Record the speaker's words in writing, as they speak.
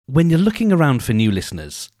When you're looking around for new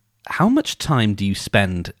listeners, how much time do you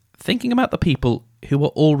spend thinking about the people who are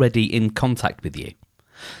already in contact with you?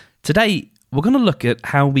 Today, we're going to look at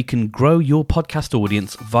how we can grow your podcast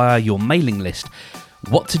audience via your mailing list,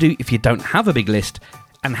 what to do if you don't have a big list,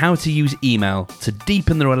 and how to use email to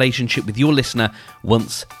deepen the relationship with your listener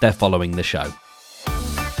once they're following the show.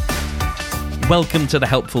 Welcome to The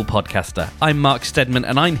Helpful Podcaster. I'm Mark Steadman,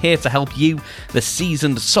 and I'm here to help you, the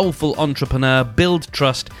seasoned, soulful entrepreneur, build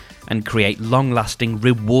trust and create long-lasting,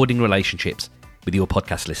 rewarding relationships with your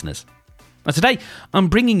podcast listeners. Now today, I'm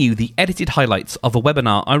bringing you the edited highlights of a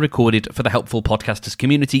webinar I recorded for the Helpful Podcasters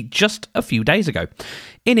community just a few days ago.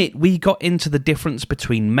 In it, we got into the difference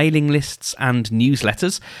between mailing lists and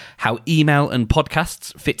newsletters, how email and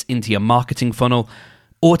podcasts fit into your marketing funnel,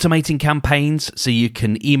 automating campaigns so you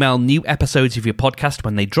can email new episodes of your podcast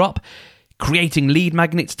when they drop, creating lead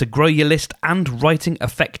magnets to grow your list, and writing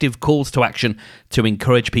effective calls to action to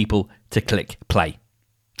encourage people to click play.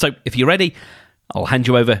 So if you're ready, I'll hand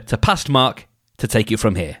you over to Past Mark to take you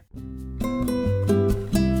from here.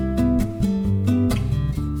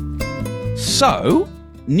 So,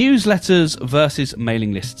 newsletters versus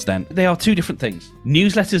mailing lists then. They are two different things.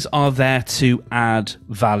 Newsletters are there to add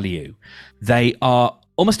value. They are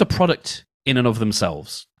almost a product in and of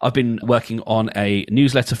themselves. I've been working on a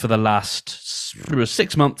newsletter for the last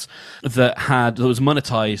 6 months that was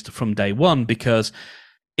monetized from day one because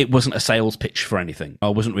it wasn't a sales pitch for anything. I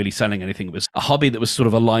wasn't really selling anything. It was a hobby that was sort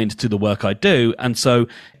of aligned to the work I do. And so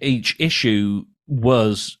each issue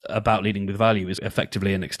was about leading with value, is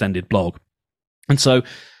effectively an extended blog. And so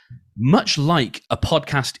much like a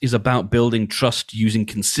podcast is about building trust using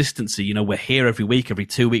consistency, you know, we're here every week, every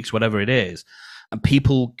 2 weeks, whatever it is, and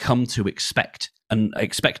people come to expect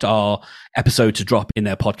our episode to drop in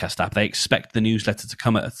their podcast app. They expect the newsletter to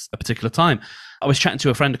come at a particular time. I was chatting to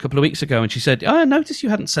a friend a couple of weeks ago and she said, I noticed you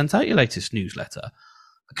hadn't sent out your latest newsletter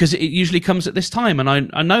because it usually comes at this time. And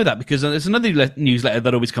I know that because there's another newsletter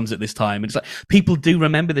that always comes at this time. And it's like, people do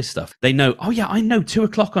remember this stuff. They know, oh yeah, I know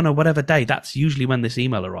 2:00 on a whatever day. That's usually when this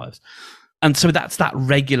email arrives. And so that's that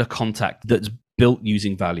regular contact that's built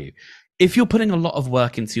using value. If you're putting a lot of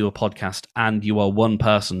work into your podcast and you are one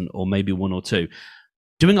person or maybe one or two,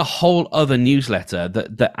 doing a whole other newsletter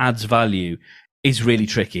that adds value is really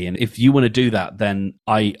tricky. And if you want to do that, then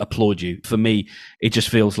I applaud you. For me, it just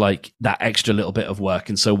feels like that extra little bit of work.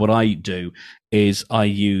 And so what I do is I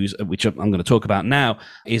use, which I'm going to talk about now,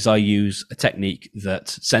 is I use a technique that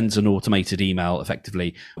sends an automated email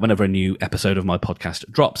effectively whenever a new episode of my podcast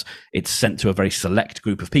drops. It's sent to a very select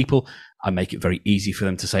group of people. I make it very easy for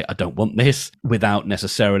them to say, I don't want this, without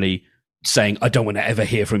necessarily saying, I don't want to ever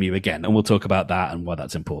hear from you again. And we'll talk about that and why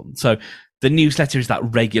that's important. So the newsletter is that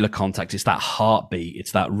regular contact. It's that heartbeat.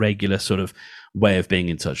 It's that regular sort of way of being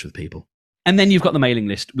in touch with people. And then you've got the mailing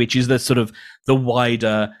list, which is the sort of the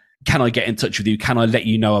wider, can I get in touch with you? Can I let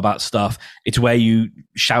you know about stuff? It's where you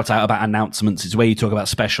shout out about announcements. It's where you talk about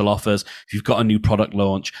special offers. If you've got a new product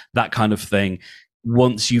launch, that kind of thing.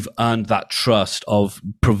 Once you've earned that trust of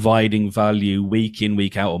providing value week in,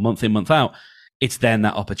 week out, or month in, month out, it's then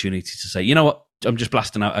that opportunity to say, you know what, I'm just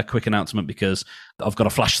blasting out a quick announcement because I've got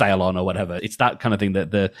a flash sale on or whatever. It's that kind of thing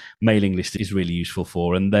that the mailing list is really useful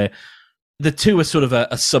for. And the two are sort of a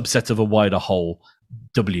subset of a wider whole,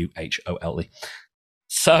 WHOLE.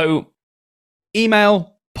 So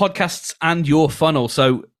email, podcasts, and your funnel.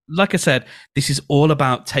 So like I said, this is all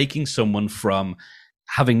about taking someone from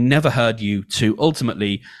having never heard you to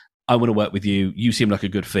ultimately, I want to work with you. You seem like a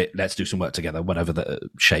good fit. Let's do some work together, whatever the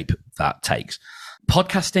shape that takes.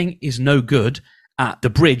 Podcasting is no good at the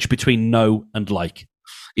bridge between know and like.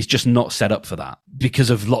 It's just not set up for that because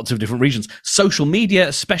of lots of different reasons. Social media,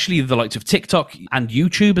 especially the likes of TikTok and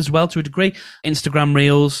YouTube as well to a degree, Instagram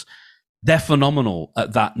Reels, they're phenomenal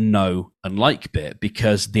at that know and like bit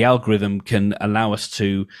because the algorithm can allow us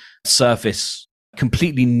to surface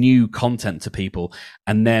completely new content to people.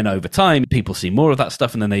 And then over time, people see more of that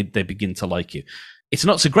stuff and then they begin to like you. It's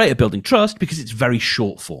not so great at building trust because it's very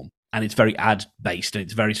short form and it's very ad based and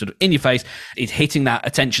it's very sort of in your face. It's hitting that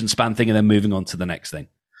attention span thing and then moving on to the next thing.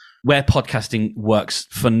 Where podcasting works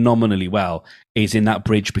phenomenally well is in that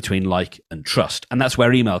bridge between like and trust. And that's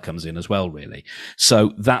where email comes in as well, really.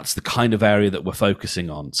 So that's the kind of area that we're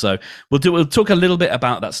focusing on. So we'll talk a little bit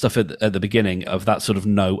about that stuff at the beginning of that sort of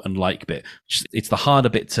know and like bit. It's the harder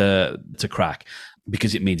bit to crack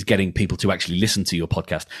because it means getting people to actually listen to your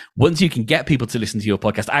podcast. Once you can get people to listen to your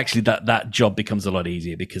podcast, actually that job becomes a lot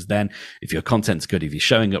easier because then if your content's good, if you're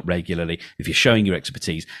showing up regularly, if you're showing your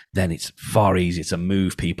expertise, then it's far easier to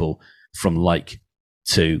move people from like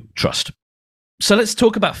to trust. So let's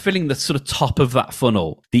talk about filling the sort of top of that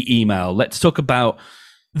funnel, the email. Let's talk about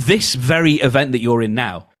this very event that you're in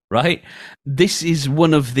now, right? This is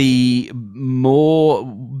one of the more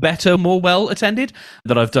well attended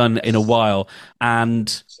that I've done in a while.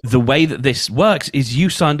 And the way that this works is you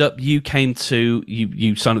signed up, you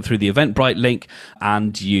signed up through the Eventbrite link,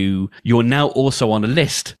 and you're now also on a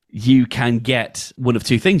list. You can get one of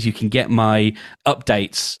two things. You can get my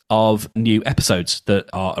updates of new episodes that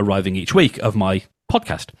are arriving each week of my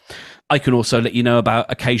podcast. I can also let you know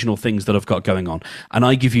about occasional things that I've got going on. And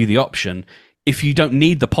I give you the option, if you don't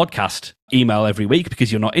need the podcast email every week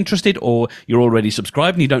because you're not interested or you're already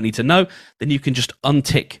subscribed and you don't need to know, then you can just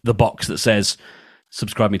untick the box that says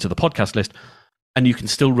subscribe me to the podcast list, and we can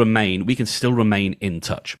still remain in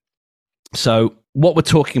touch. So what we're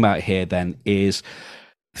talking about here then is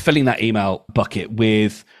filling that email bucket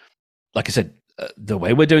with, like I said, the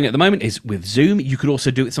way we're doing it at the moment is with Zoom. You could also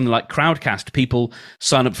do it something like Crowdcast. People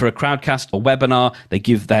sign up for a Crowdcast or webinar. They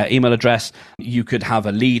give their email address. You could have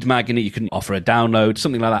a lead magnet. You can offer a download,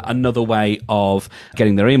 something like that. Another way of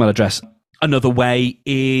getting their email address. Another way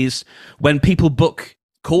is when people book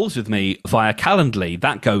calls with me via Calendly.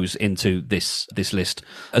 That goes into this list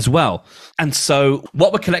as well. And so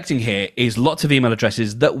what we're collecting here is lots of email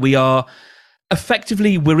addresses that we're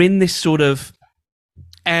in this sort of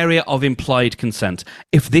area of implied consent.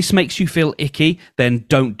 If this makes you feel icky, then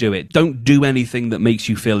don't do it. Don't do anything that makes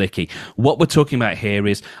you feel icky. What we're talking about here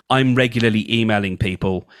is I'm regularly emailing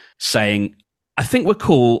people saying, I think we're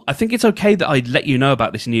cool. I think it's okay that I let you know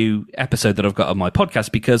about this new episode that I've got on my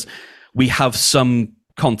podcast because we have some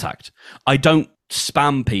contact. I don't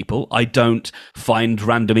spam people. I don't find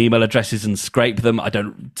random email addresses and scrape them. I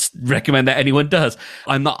don't recommend that anyone does.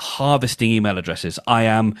 I'm not harvesting email addresses. I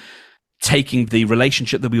am taking the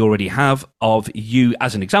relationship that we already have of you,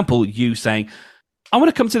 as an example, you saying, I want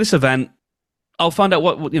to come to this event. I'll find out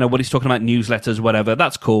what he's talking about, newsletters, whatever.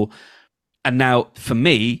 That's cool. And now for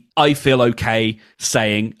me, I feel okay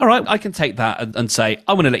saying, all right, I can take that and say,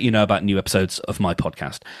 I want to let you know about new episodes of my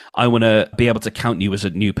podcast. I want to be able to count you as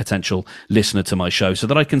a new potential listener to my show so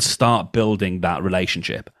that I can start building that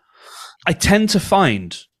relationship. I tend to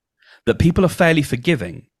find that people are fairly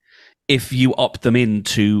forgiving if you opt them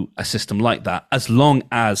into a system like that, as long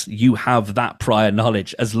as you have that prior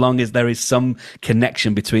knowledge, as long as there is some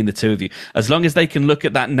connection between the two of you, as long as they can look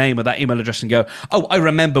at that name or that email address and go, oh, I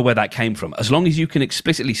remember where that came from. As long as you can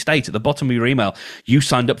explicitly state at the bottom of your email, you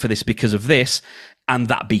signed up for this because of this, and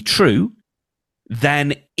that be true,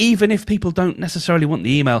 then even if people don't necessarily want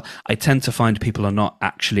the email, I tend to find people are not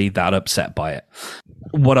actually that upset by it.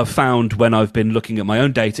 What I've found when I've been looking at my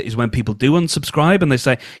own data is when people do unsubscribe and they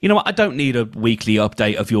say, you know what, I don't need a weekly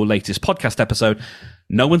update of your latest podcast episode.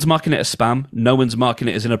 No one's marking it as spam. No one's marking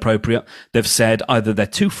it as inappropriate. They've said either they're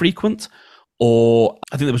too frequent, or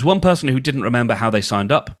I think there was one person who didn't remember how they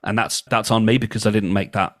signed up, and that's on me because I didn't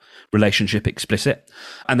make that relationship explicit.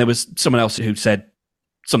 And there was someone else who said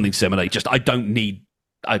something similar. I just don't need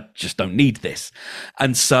this.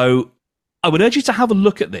 And so I would urge you to have a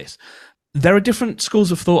look at this. There are different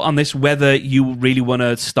schools of thought on this, whether you really want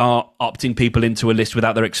to start opting people into a list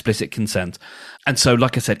without their explicit consent. And so,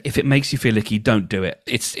 like I said, if it makes you feel icky, don't do it.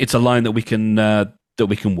 It's a line that we can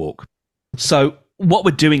walk. So what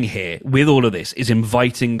we're doing here with all of this is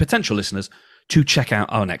inviting potential listeners to check out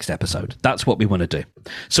our next episode. That's what we want to do.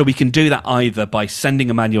 So we can do that either by sending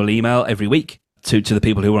a manual email every week to the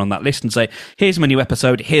people who are on that list and say, here's my new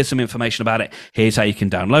episode, here's some information about it, here's how you can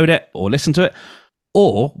download it or listen to it.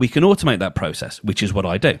 Or we can automate that process, which is what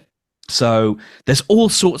I do. So there's all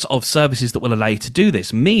sorts of services that will allow you to do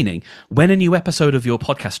this, meaning when a new episode of your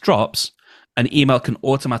podcast drops, an email can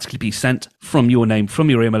automatically be sent from your name, from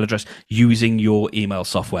your email address, using your email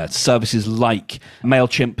software. Services like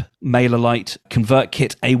MailChimp, MailerLite,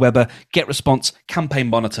 ConvertKit, Aweber, GetResponse, Campaign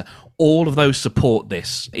Monitor, all of those support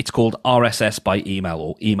this. It's called RSS by email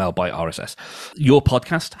or email by RSS. Your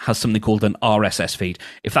podcast has something called an RSS feed.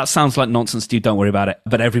 If that sounds like nonsense to you, don't worry about it,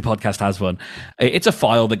 but every podcast has one. It's a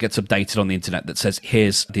file that gets updated on the internet that says,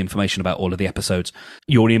 here's the information about all of the episodes.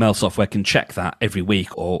 Your email software can check that every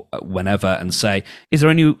week or whenever and say, is there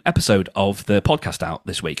a new episode of the podcast out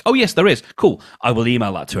this week? Oh, yes, there is. Cool. I will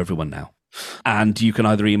email that to everyone now. And you can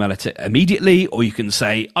either email it immediately or you can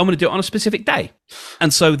say, I'm going to do it on a specific day.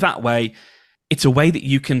 And so that way, it's a way that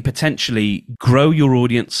you can potentially grow your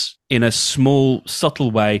audience in a small,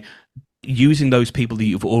 subtle way using those people that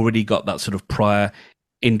you've already got that sort of prior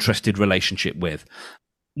interested relationship with.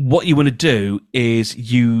 What you want to do is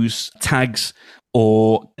use tags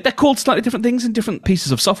or they're called slightly different things in different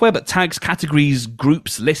pieces of software, but tags, categories,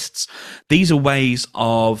 groups, lists, these are ways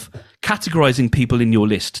of categorizing people in your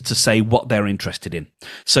list to say what they're interested in.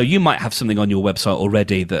 So you might have something on your website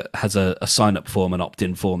already that has a sign-up form, an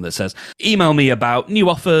opt-in form that says, email me about new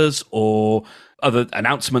offers or other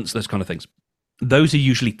announcements, those kind of things. Those are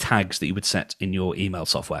usually tags that you would set in your email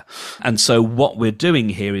software. And so what we're doing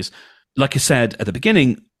here is, like I said at the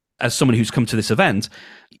beginning, as someone who's come to this event,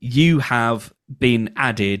 you have been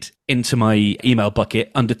added into my email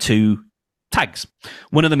bucket under 2 tags.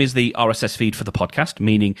 One of them is the RSS feed for the podcast,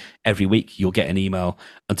 meaning every week you'll get an email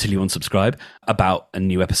until you unsubscribe about a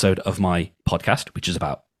new episode of my podcast, which is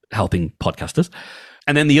about helping podcasters.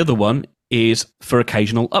 And then the other one is for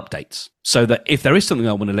occasional updates, so that if there is something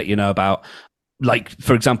I want to let you know about, like,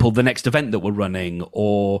 for example, the next event that we're running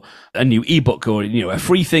or a new ebook or, a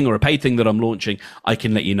free thing or a paid thing that I'm launching, I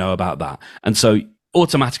can let you know about that. And so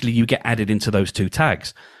automatically you get added into those 2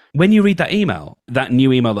 tags. When you read that email, that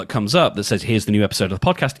new email that comes up that says, here's the new episode of the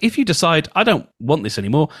podcast, if you decide, I don't want this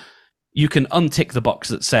anymore, you can untick the box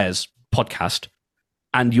that says podcast,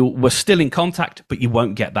 and we're still in contact, but you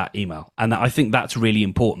won't get that email. And I think that's really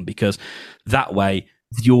important, because that way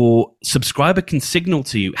your subscriber can signal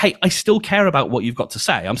to you, hey, I still care about what you've got to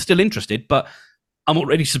say. I'm still interested, but I'm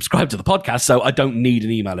already subscribed to the podcast, so I don't need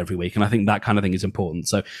an email every week. And I think that kind of thing is important.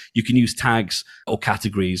 So you can use tags or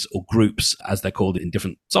categories or groups, as they're called in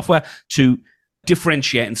different software, to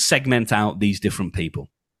differentiate and segment out these different people.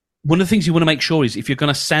 One of the things you want to make sure is, if you're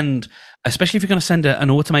going to send, especially if you're going to send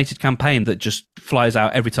an automated campaign that just flies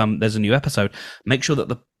out every time there's a new episode, make sure that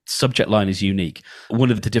the subject line is unique.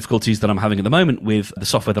 One of the difficulties that I'm having at the moment with the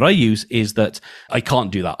software that I use is that I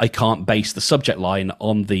can't do that. I can't base the subject line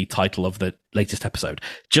on the title of the latest episode,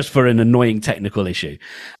 just for an annoying technical issue.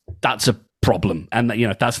 That's a problem. And,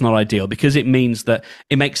 that's not ideal, because it means that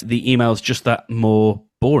it makes the emails just that more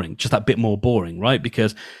boring, just that bit more boring, right?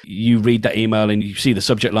 Because you read that email and you see the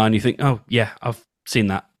subject line, you think, oh yeah, I've seen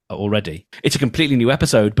that already. It's a completely new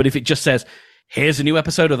episode, but if it just says, here's a new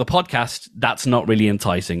episode of the podcast, that's not really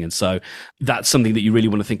enticing. And so that's something that you really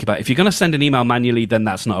want to think about. If you're going to send an email manually, then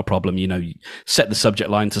that's not a problem. You set the subject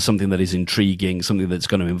line to something that is intriguing, something that's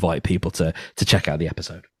going to invite people to check out the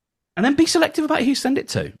episode. And then be selective about who you send it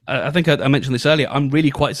to. I think I mentioned this earlier. I'm really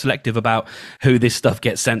quite selective about who this stuff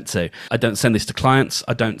gets sent to. I don't send this to clients.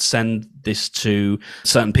 I don't send this to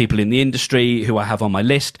certain people in the industry who I have on my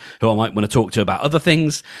list, who I might want to talk to about other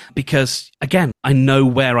things, because, again, I know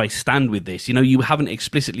where I stand with this. You haven't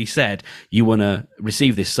explicitly said you want to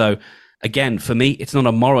receive this. So, again, for me, it's not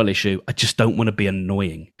a moral issue. I just don't want to be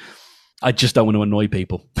annoying. I just don't want to annoy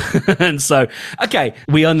people. And so, okay,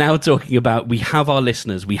 we are now talking about, we have our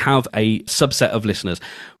listeners. We have a subset of listeners.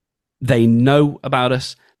 They know about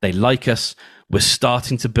us. They like us. We're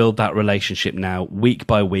starting to build that relationship now, week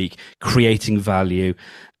by week, creating value.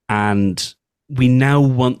 And we now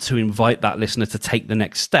want to invite that listener to take the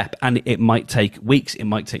next step. And it might take weeks, it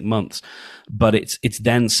might take months, but it's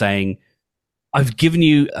then saying, I've given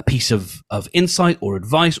you a piece of insight or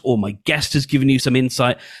advice, or my guest has given you some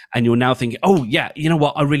insight, and you're now thinking, oh yeah, you know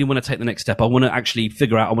what? I really want to take the next step. I want to actually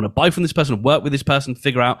figure out, I want to buy from this person, work with this person,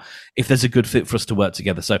 figure out if there's a good fit for us to work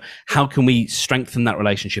together. So how can we strengthen that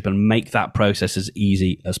relationship and make that process as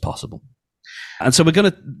easy as possible? And so we're going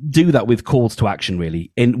to do that with calls to action,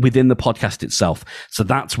 really, within the podcast itself. So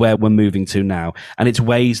that's where we're moving to now. And it's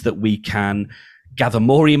ways that we can gather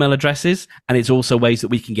more email addresses, and it's also ways that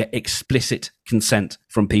we can get explicit consent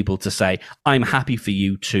from people to say, I'm happy for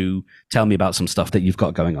you to tell me about some stuff that you've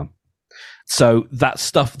got going on. So that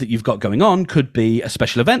stuff that you've got going on could be a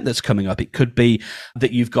special event that's coming up. It could be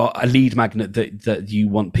that you've got a lead magnet that you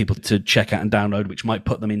want people to check out and download, which might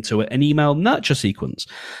put them into an email nurture sequence.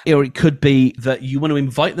 Or it could be that you want to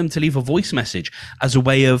invite them to leave a voice message as a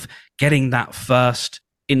way of getting that first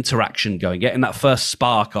interaction going, getting that first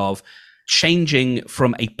spark of changing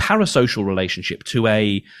from a parasocial relationship to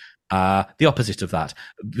the opposite of that,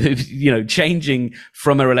 changing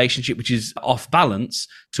from a relationship which is off balance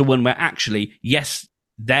to one where actually, yes,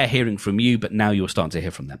 they're hearing from you, but now you're starting to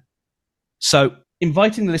hear from them. So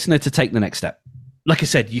inviting the listener to take the next step. Like I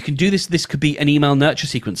said, you can do this. This could be an email nurture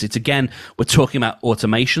sequence. It's, again, we're talking about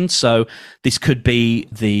automation. So this could be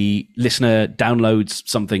the listener downloads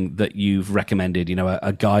something that you've recommended,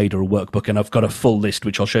 a guide or a workbook. And I've got a full list,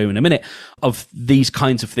 which I'll show you in a minute, of these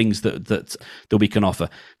kinds of things that we can offer.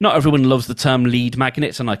 Not everyone loves the term lead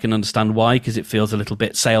magnets, and I can understand why, because it feels a little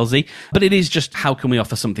bit salesy, but it is just, how can we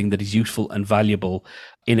offer something that is useful and valuable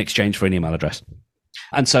in exchange for an email address?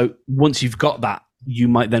 And so once you've got that, you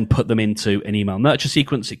might then put them into an email nurture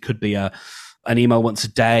sequence. It could be a an email once a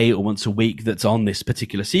day or once a week that's on this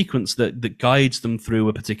particular sequence that guides them through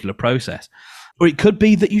a particular process. Or it could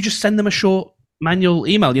be that you just send them a short manual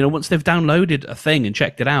email. Once they've downloaded a thing and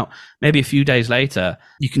checked it out, maybe a few days later,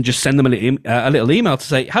 you can just send them a little email to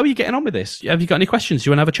say, how are you getting on with this? Have you got any questions? Do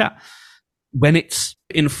you want to have a chat? When it's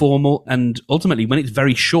informal and ultimately when it's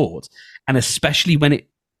very short, and especially when it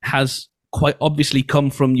has quite obviously come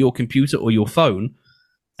from your computer or your phone,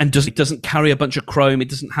 and it doesn't carry a bunch of Chrome, it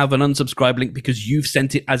doesn't have an unsubscribe link because you've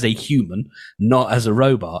sent it as a human, not as a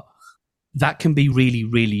robot, that can be really,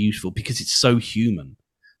 really useful because it's so human.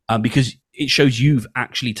 Because it shows you've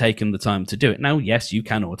actually taken the time to do it. Now, yes, you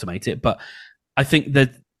can automate it, but I think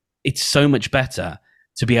that it's so much better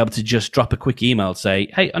to be able to just drop a quick email, say,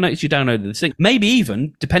 hey, I noticed you downloaded this thing. Maybe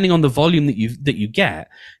even, depending on the volume that you get,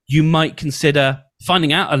 you might consider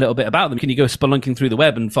finding out a little bit about them. Can you go spelunking through the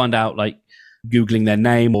web and find out, like, Googling their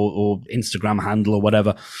name or Instagram handle or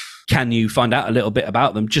whatever? Can you find out a little bit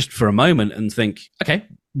about them just for a moment and think, okay,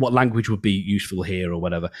 what language would be useful here or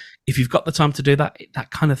whatever? If you've got the time to do that,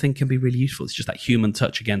 that kind of thing can be really useful. It's just that human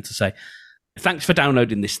touch again to say, thanks for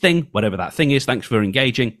downloading this thing, whatever that thing is. Thanks for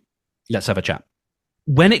engaging. Let's have a chat.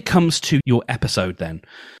 When it comes to your episode, then,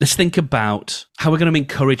 let's think about how we're going to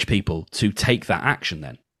encourage people to take that action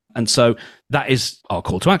then. And so that is our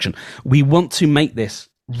call to action. We want to make this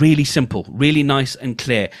really simple, really nice and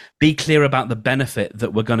clear. Be clear about the benefit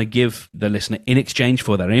that we're going to give the listener in exchange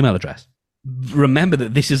for their email address. Remember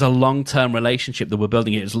that this is a long-term relationship that we're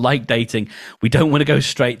building. It's like dating. We don't want to go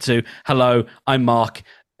straight to, hello, I'm Mark,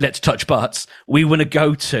 let's touch butts. We want to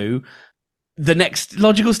go to the next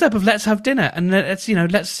logical step of let's have dinner and let's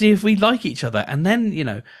see if we like each other. And then, you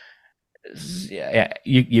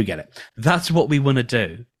get it. That's what we want to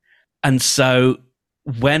do. And so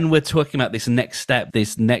when we're talking about this next step,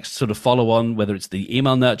 this next sort of follow on, whether it's the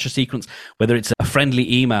email nurture sequence, whether it's a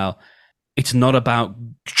friendly email, it's not about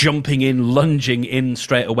jumping in, lunging in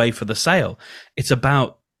straight away for the sale. It's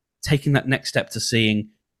about taking that next step to seeing,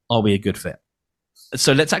 are we a good fit?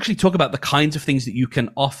 So let's actually talk about the kinds of things that you can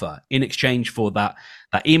offer in exchange for that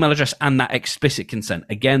email address and that explicit consent.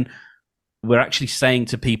 Again, we're actually saying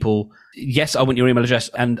to people, yes, I want your email address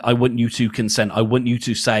and I want you to consent. I want you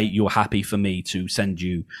to say you're happy for me to send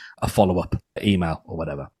you a follow-up email or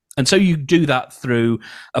whatever. And so you do that through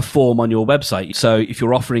a form on your website. So if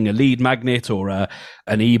you're offering a lead magnet or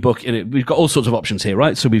an ebook, we've got all sorts of options here,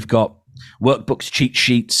 right? So we've got workbooks, cheat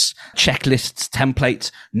sheets, checklists,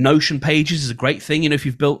 templates. Notion pages is a great thing.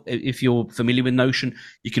 If you're familiar with Notion,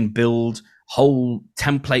 you can build whole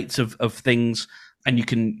templates of things, and you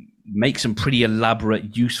can make some pretty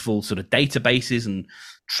elaborate, useful sort of databases and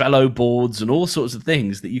Trello boards and all sorts of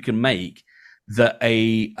things that you can make that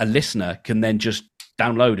a listener can then just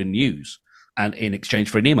download and use, and in exchange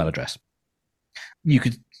for an email address. You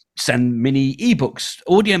could send mini ebooks,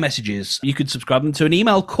 audio messages. You could subscribe them to an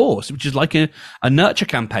email course, which is like a nurture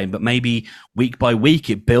campaign, but maybe week by week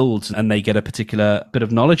it builds and they get a particular bit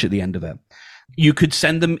of knowledge at the end of it. You could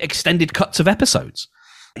send them extended cuts of episodes.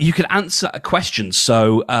 You could answer a question.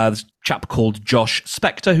 So there's a chap called Josh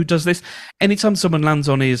Spector who does this. Anytime someone lands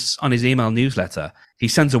on his email newsletter, he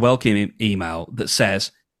sends a welcome email that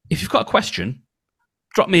says, if you've got a question,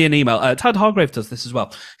 drop me an email. Tad Hargrave does this as well.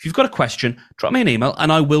 If you've got a question, drop me an email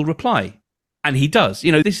and I will reply. And he does.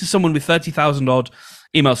 This is someone with 30,000 odd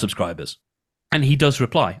email subscribers. And he does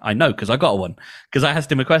reply. I know, because I got one. Because I asked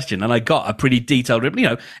him a question and I got a pretty detailed,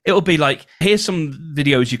 it'll be like, here's some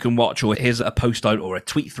videos you can watch, or here's a post or a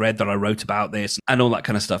tweet thread that I wrote about this and all that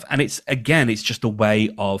kind of stuff. And it's just a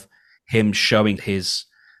way of him showing his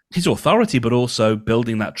authority, but also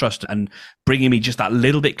building that trust and bringing me just that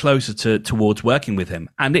little bit closer towards working with him.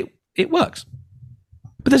 And it works.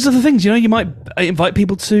 But there's other things, you might invite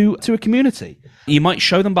people to a community. You might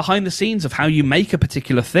show them behind the scenes of how you make a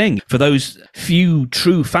particular thing for those few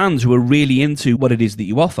true fans who are really into what it is that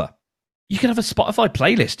you offer. You can have a Spotify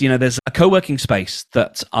playlist. There's a co-working space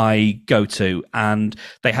that I go to, and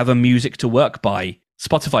they have a music to work by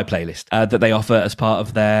Spotify playlist that they offer as part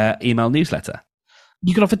of their email newsletter.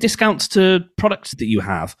 You can offer discounts to products that you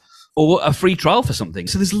have, or a free trial for something.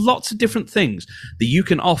 So there's lots of different things that you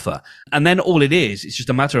can offer. And then all it's just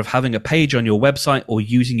a matter of having a page on your website or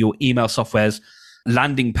using your email software's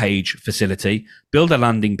landing page facility, build a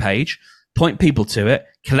landing page, point people to it,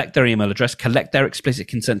 collect their email address, collect their explicit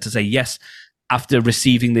consent to say, yes, after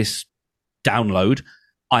receiving this download,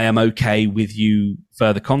 I am okay with you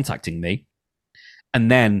further contacting me. And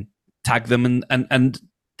then tag them and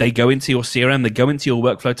they go into your CRM, they go into your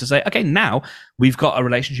workflow to say, okay, now we've got a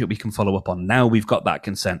relationship we can follow up on. Now we've got that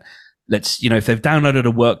consent. Let's, if they've downloaded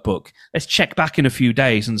a workbook, let's check back in a few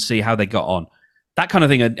days and see how they got on. That kind of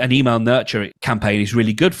thing, an email nurture campaign is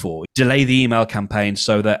really good for. Delay the email campaign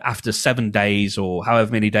so that after 7 days or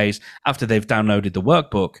however many days after they've downloaded the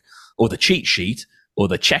workbook or the cheat sheet or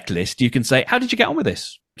the checklist, you can say, how did you get on with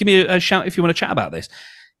this? Give me a shout if you want to chat about this.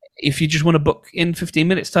 If you just want to book in 15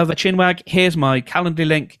 minutes to have a chinwag, here's my Calendly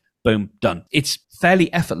link. Boom, done. It's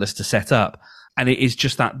fairly effortless to set up. And it is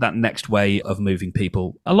just that next way of moving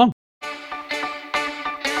people along.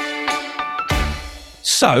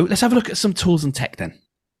 So let's have a look at some tools and tech then.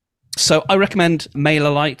 So I recommend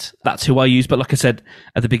MailerLite. That's who I use. But like I said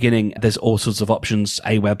at the beginning, there's all sorts of options.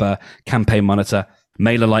 Aweber, Campaign Monitor.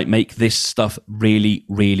 MailerLite make this stuff really,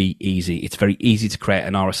 really easy. It's very easy to create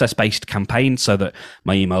an RSS-based campaign so that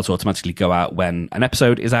my emails automatically go out when an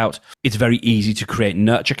episode is out. It's very easy to create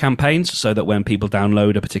nurture campaigns so that when people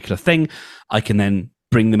download a particular thing, I can then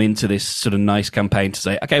bring them into this sort of nice campaign to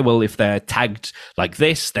say, okay, well, if they're tagged like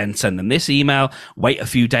this, then send them this email, wait a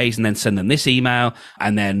few days and then send them this email.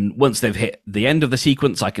 And then once they've hit the end of the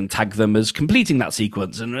sequence, I can tag them as completing that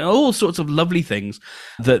sequence and all sorts of lovely things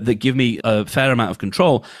that give me a fair amount of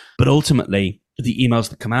control. But ultimately, the emails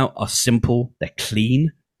that come out are simple, they're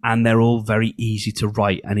clean, and they're all very easy to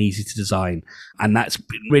write and easy to design. And that's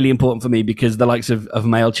really important for me because the likes of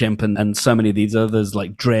MailChimp and so many of these others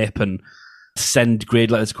like Drip and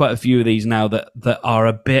SendGrid, like there's quite a few of these now that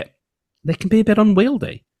are they can be a bit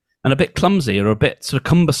unwieldy and a bit clumsy or a bit sort of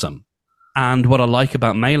cumbersome. And what I like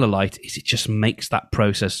about MailerLite is it just makes that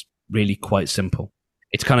process really quite simple.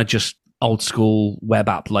 It's kind of just old school web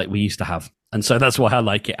app like we used to have. And so that's why I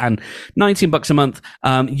like it. And $19 a month,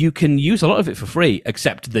 you can use a lot of it for free,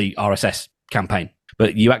 except the RSS campaign.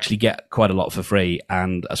 But you actually get quite a lot for free.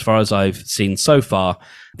 And as far as I've seen so far,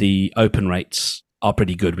 the open rates are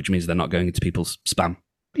pretty good, which means they're not going into people's spam.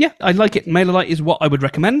 Yeah, I like it. MailerLite is what I would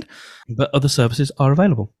recommend, but other services are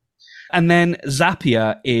available. And then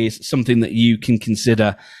Zapier is something that you can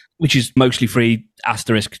consider, which is mostly free,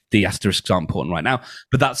 asterisk. The asterisks aren't important right now,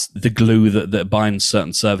 but that's the glue that binds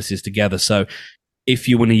certain services together. So if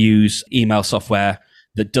you want to use email software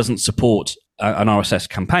that doesn't support an RSS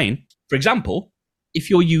campaign, for example,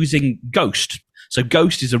 if you're using Ghost. So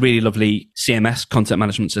Ghost is a really lovely CMS, content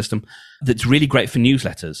management system, that's really great for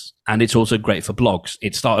newsletters. And it's also great for blogs.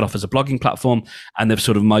 It started off as a blogging platform and they've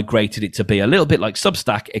sort of migrated it to be a little bit like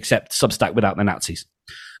Substack, except Substack without the Nazis.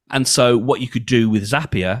 And so what you could do with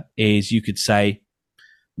Zapier is you could say,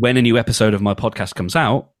 when a new episode of my podcast comes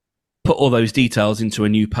out, put all those details into a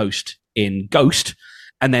new post in Ghost,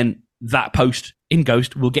 and then that post in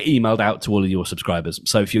Ghost will get emailed out to all of your subscribers.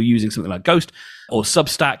 So if you're using something like Ghost or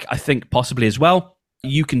Substack, I think possibly as well,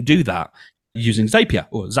 you can do that using Zapier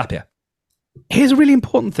or Zapier. Here's a really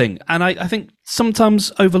important thing, and I think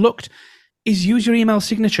sometimes overlooked, is use your email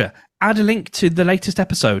signature. Add a link to the latest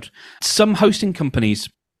episode. Some hosting companies,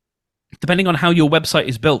 depending on how your website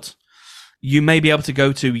is built, you may be able to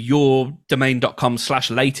go to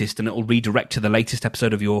yourdomain.com/latest and it will redirect to the latest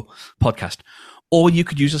episode of your podcast. Or you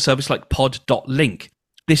could use a service like pod.link.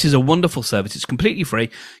 This is a wonderful service. It's completely free.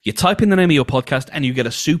 You type in the name of your podcast and you get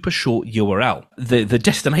a super short URL, the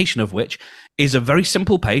destination of which is a very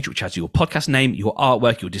simple page which has your podcast name, your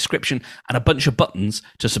artwork, your description, and a bunch of buttons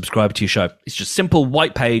to subscribe to your show. It's just simple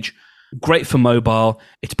white page, great for mobile.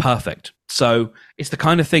 It's perfect. So it's the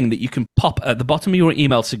kind of thing that you can pop at the bottom of your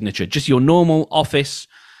email signature, just your normal office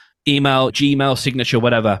email, Gmail signature,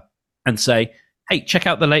 whatever, and say, hey, check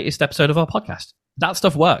out the latest episode of our podcast. That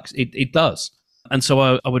stuff works. It does. And so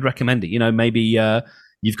I would recommend it. You know, maybe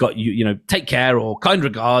you've got, take care or kind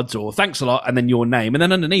regards or thanks a lot, and then your name. And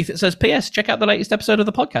then underneath it says, P.S., check out the latest episode of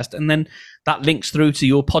the podcast. And then that links through to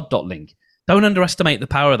your pod.link. Don't underestimate the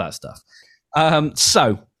power of that stuff.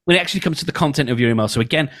 So when it actually comes to the content of your email, so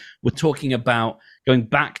again, we're talking about going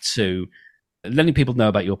back to letting people know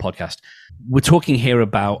about your podcast. We're talking here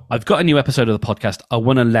about, I've got a new episode of the podcast. I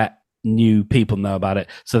want to let new people know about it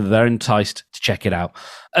so that they're enticed to check it out.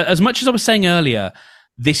 As much as I was saying earlier,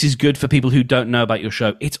 this is good for people who don't know about your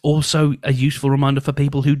show. It's also a useful reminder for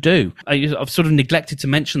people who do. I've sort of neglected to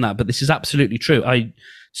mention that, but this is absolutely true. I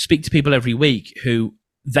speak to people every week who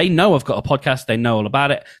they know I've got a podcast. They know all about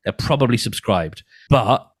it. They're probably subscribed,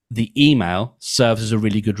 but the email serves as a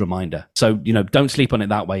really good reminder. So, don't sleep on it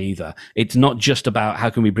that way either. It's not just about how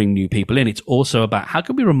can we bring new people in. It's also about how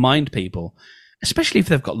can we remind people, especially if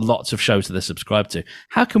they've got lots of shows that they're subscribed to,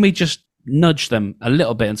 how can we just nudge them a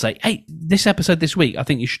little bit and say, hey, this episode this week, I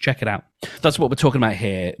think you should check it out. That's what we're talking about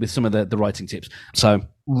here with some of the writing tips. So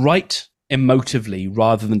write emotively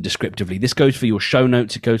rather than descriptively. This goes for your show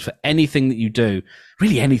notes. It goes for anything that you do,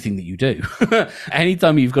 really anything that you do.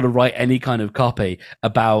 Anytime you've got to write any kind of copy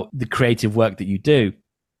about the creative work that you do,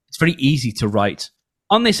 it's very easy to write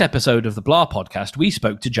On this episode of the Blah podcast, we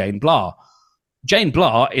spoke to Jane Blah. Jane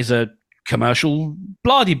Blah is a commercial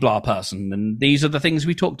blah-de-blah person, and these are the things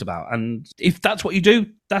we talked about. And if that's what you do,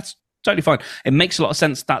 that's totally fine. It makes a lot of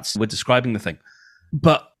sense. We're describing the thing.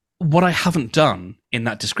 But what I haven't done in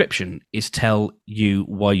that description is tell you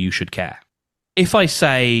why you should care. If I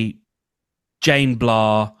say Jane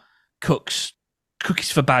Blah cooks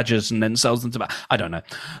cookies for badgers and then sells them to... I don't know.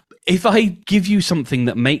 If I give you something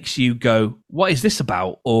that makes you go, what is this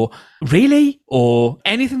about? Or really? Or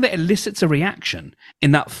anything that elicits a reaction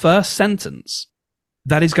in that first sentence,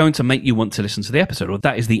 that is going to make you want to listen to the episode, or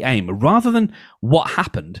that is the aim. Rather than what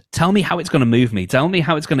happened, tell me how it's going to move me. Tell me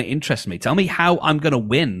how it's going to interest me. Tell me how I'm going to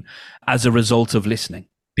win as a result of listening.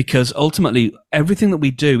 Because ultimately, everything that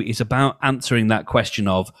we do is about answering that question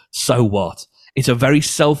of, so what? It's a very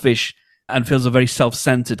selfish and feels a very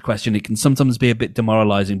self-centered question. It can sometimes be a bit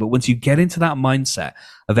demoralizing, but once you get into that mindset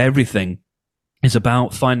of everything is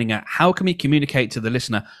about finding out how can we communicate to the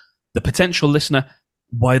listener, the potential listener,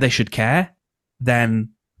 why they should care,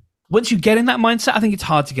 then once you get in that mindset, I think it's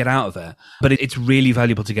hard to get out of there, but it's really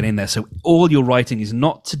valuable to get in there. So all your writing is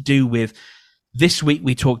not to do with, this week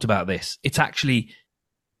we talked about this. It's actually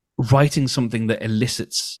writing something that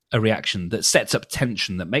elicits a reaction, that sets up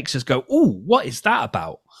tension, that makes us go, ooh, what is that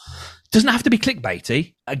about? Doesn't have to be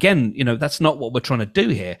clickbaity. Again, that's not what we're trying to do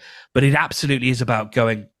here, but it absolutely is about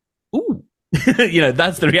going, ooh,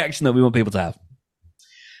 that's the reaction that we want people to have.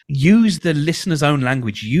 Use the listener's own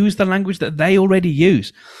language. Use the language that they already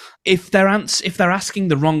use. If they're asking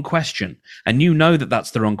the wrong question and you know that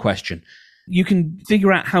that's the wrong question, you can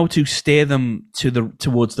figure out how to steer them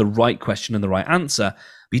towards the right question and the right answer.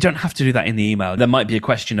 But you don't have to do that in the email. There might be a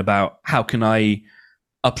question about how can I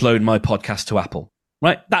upload my podcast to Apple?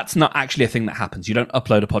 Right? That's not actually a thing that happens. You don't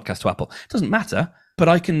upload a podcast to Apple. It doesn't matter, but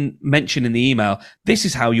I can mention in the email, this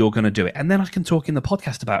is how you're going to do it. And then I can talk in the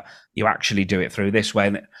podcast about you actually do it through this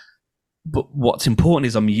way. But what's important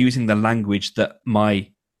is I'm using the language that my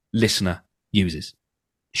listener uses.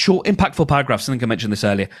 Short, impactful paragraphs. I think I mentioned this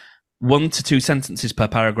earlier. 1 to 2 sentences per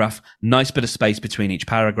paragraph. Nice bit of space between each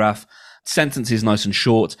paragraph. Sentences nice and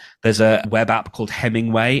short. There's a web app called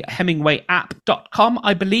Hemingway, hemingwayapp.com,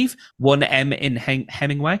 I believe. 1 M in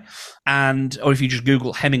Hemingway. Or if you just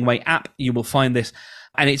Google Hemingway app, you will find this.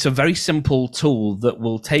 And it's a very simple tool that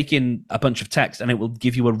will take in a bunch of text and it will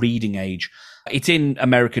give you a reading age. It's in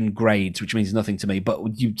American grades, which means nothing to me, but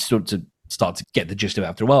you start to get the gist of it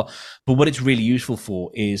after a while. But what it's really useful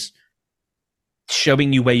for is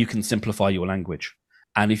showing you where you can simplify your language.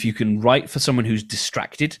 And if you can write for someone who's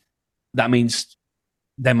distracted, that means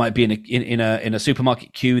they might be in a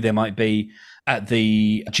supermarket queue. They might be at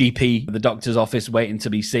the GP, the doctor's office, waiting to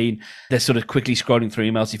be seen. They're sort of quickly scrolling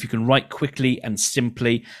through emails. If you can write quickly and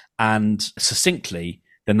simply and succinctly,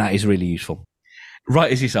 then that is really useful.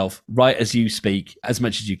 Write as yourself. Write as you speak as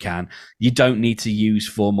much as you can. You don't need to use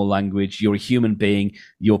formal language. You're a human being.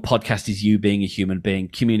 Your podcast is you being a human being.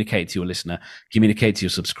 Communicate to your listener. Communicate to your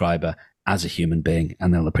subscriber as a human being,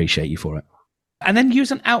 and they'll appreciate you for it. And then use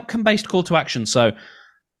an outcome-based call to action. So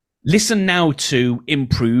listen now to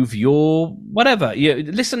improve your whatever.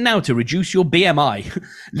 Listen now to reduce your BMI.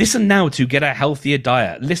 Listen now to get a healthier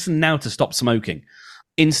diet. Listen now to stop smoking.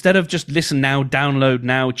 Instead of just listen now, download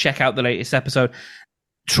now, check out the latest episode,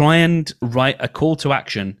 try and write a call to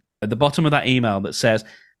action at the bottom of that email that says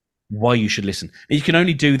why you should listen. And you can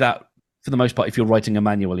only do that for the most part if you're writing a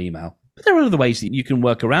manual email. But there are other ways that you can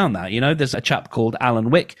work around that. There's a chap called Alan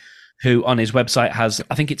Wick who on his website has,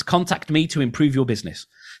 I think it's contact me to improve your business.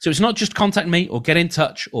 So it's not just contact me or get in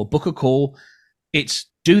touch or book a call. It's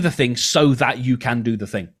do the thing so that you can do the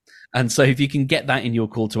thing. And so if you can get that in your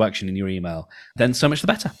call to action in your email, then so much the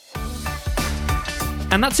better.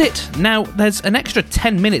 And that's it. Now, there's an extra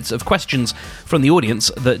 10 minutes of questions from the audience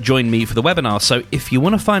that joined me for the webinar. So if you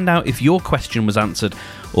want to find out if your question was answered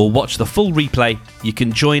or watch the full replay, you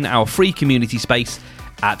can join our free community space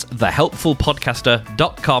at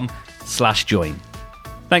thehelpfulpodcaster.com/join.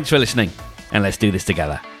 Thanks for listening, and let's do this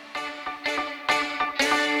together.